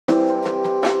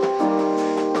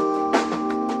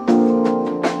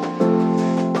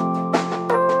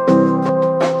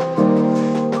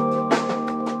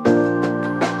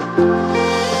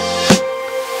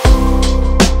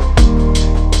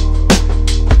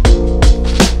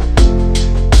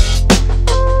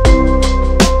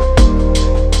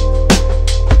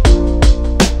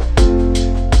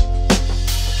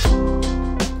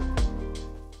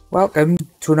Welcome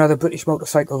to another British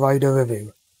Motorcycle Rider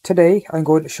review. Today I'm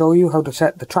going to show you how to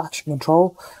set the traction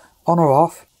control on or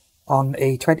off on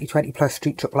a 2020 Plus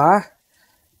Street Triple R,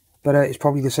 but it's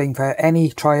probably the same for any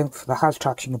Triumph that has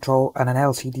traction control and an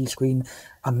LCD screen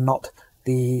and not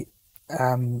the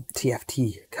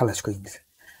TFT colour screens.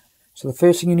 So the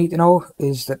first thing you need to know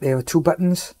is that there are two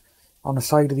buttons on the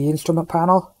side of the instrument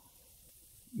panel.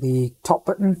 The top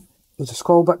button is a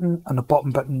scroll button and the bottom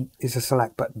button is a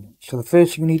select button. So the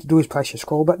first thing you need to do is press your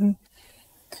scroll button.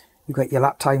 You get your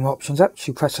lap time options up, so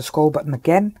you press the scroll button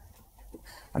again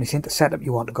and it's into setup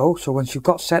you want to go. So once you've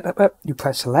got setup up, you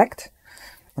press select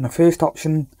and the first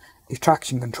option is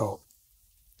traction control.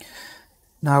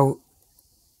 Now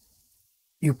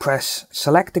you press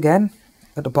select again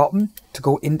at the bottom to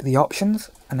go into the options,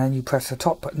 and then you press the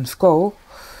top button scroll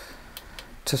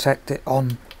to set it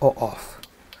on or off.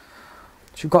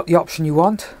 So you've got the option you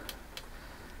want,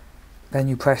 then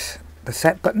you press the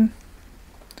set button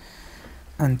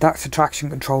and that's the traction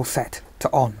control set to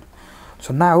on.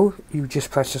 So now you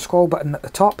just press the scroll button at the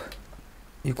top.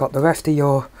 You've got the rest of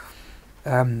your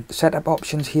setup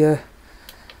options here,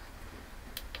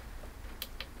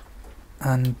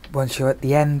 and once you're at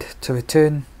the end, to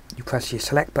return you press your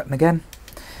select button again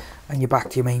and you're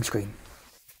back to your main screen.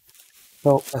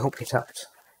 So I hope this helps.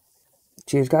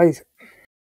 Cheers guys.